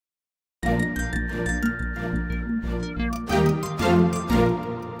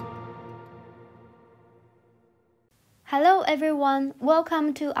Hello everyone,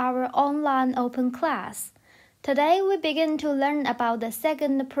 welcome to our online open class. Today we begin to learn about the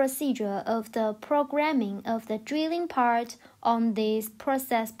second procedure of the programming of the drilling part on this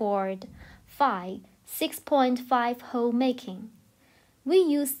process board, Ø6.5 hole making. We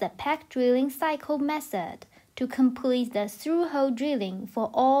use the pack drilling cycle method to complete the through-hole drilling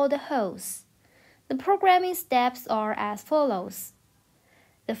for all the holes. The programming steps are as follows.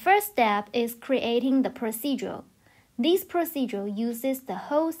 The first step is creating the procedure. This procedure uses the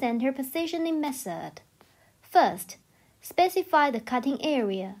hole center positioning method. First, specify the cutting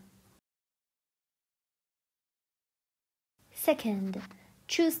area. Second,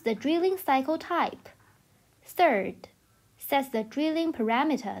 choose the drilling cycle type. Third, set the drilling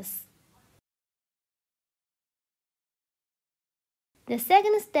parameters. The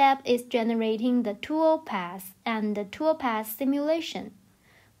second step is generating the tool path and the tool path simulation.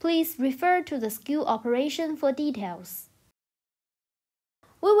 Please refer to the skill operation for details.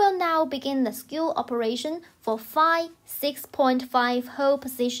 We will now begin the skill operation for Ø6.5 hole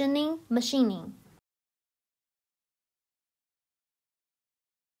positioning machining.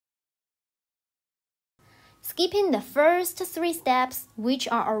 Skipping the first three steps, which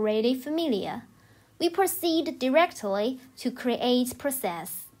are already familiar, we proceed directly to Create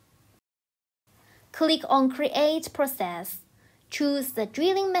Process. Click on Create Process. Choose the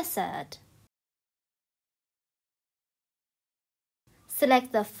drilling method.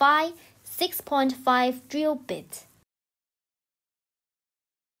 Select the Ø6.5 drill bit.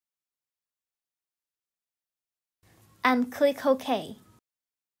 And click OK.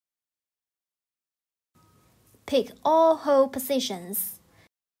 Pick all hole positions.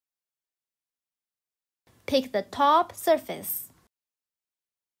 Pick the top surface.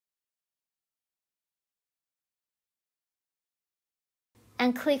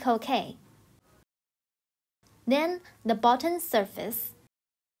 And click OK. Then the bottom surface.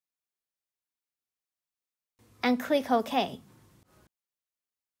 And click OK.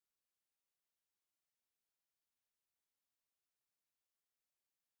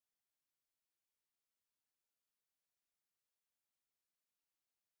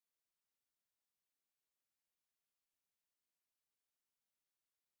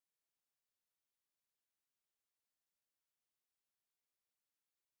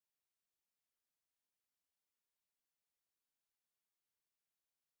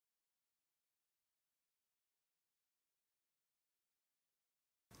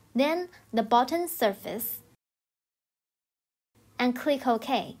 Then the bottom surface, and click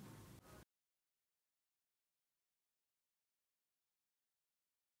OK.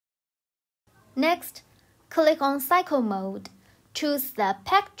 Next, click on Cycle Mode. Choose the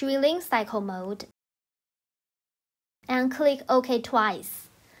Pack Drilling Cycle Mode, and click OK twice.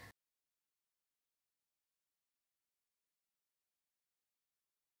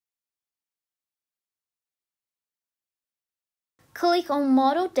 Click on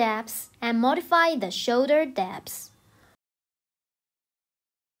Model Depths and modify the shoulder depths.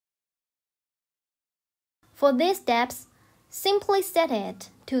 For these depths, simply set it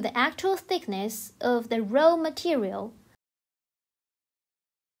to the actual thickness of the raw material.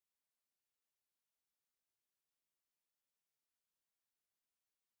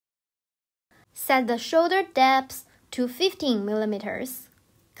 Set the shoulder depth to 15 mm.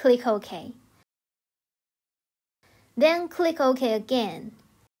 Click OK. Then click OK again.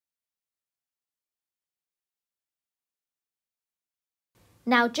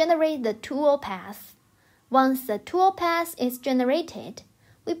 Now generate the tool path. Once the tool path is generated,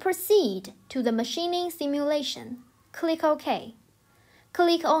 we proceed to the machining simulation. Click OK.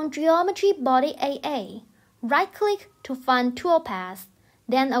 Click on Geometry Body AA. Right-click to find tool path,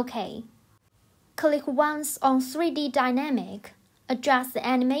 then OK. Click once on 3D Dynamic. Adjust the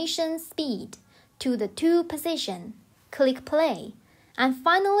animation speed to the 2 position. Click Play, and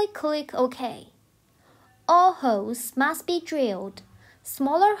finally click OK. All holes must be drilled.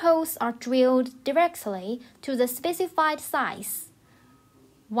 Smaller holes are drilled directly to the specified size,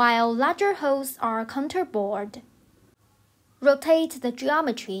 while larger holes are counterbored. Rotate the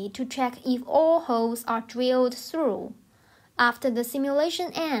geometry to check if all holes are drilled through. After the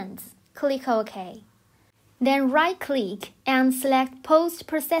simulation ends, click OK. Then right-click and select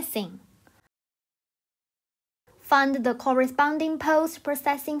Post-Processing. Find the corresponding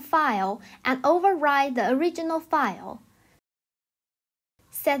post-processing file and overwrite the original file.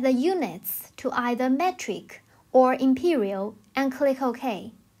 Set the units to either metric or imperial and click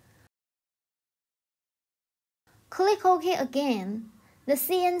OK. Click OK again. The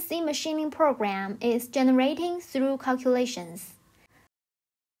CNC machining program is generating through calculations.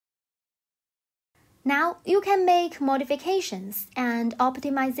 Now you can make modifications and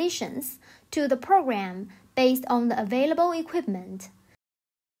optimizations to the program based on the available equipment.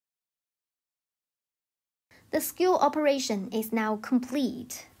 The skill operation is now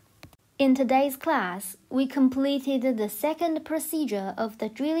complete. In today's class, we completed the second procedure of the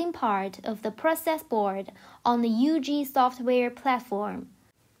drilling part of the process board on the Ø6.5 platform.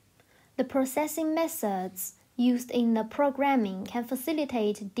 The processing methods used in the programming can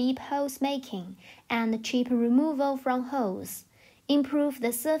facilitate deep holes making and chip removal from holes, improve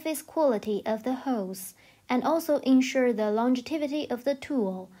the surface quality of the holes, and also ensure the longevity of the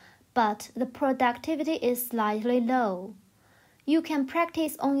tool, but the productivity is slightly low. You can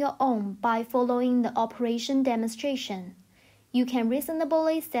practice on your own by following the operation demonstration. You can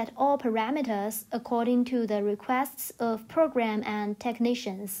reasonably set all parameters according to the requests of program and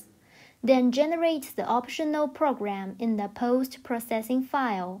technicians. Then generate the optional program in the post-processing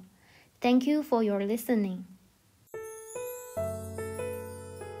file. Thank you for your listening.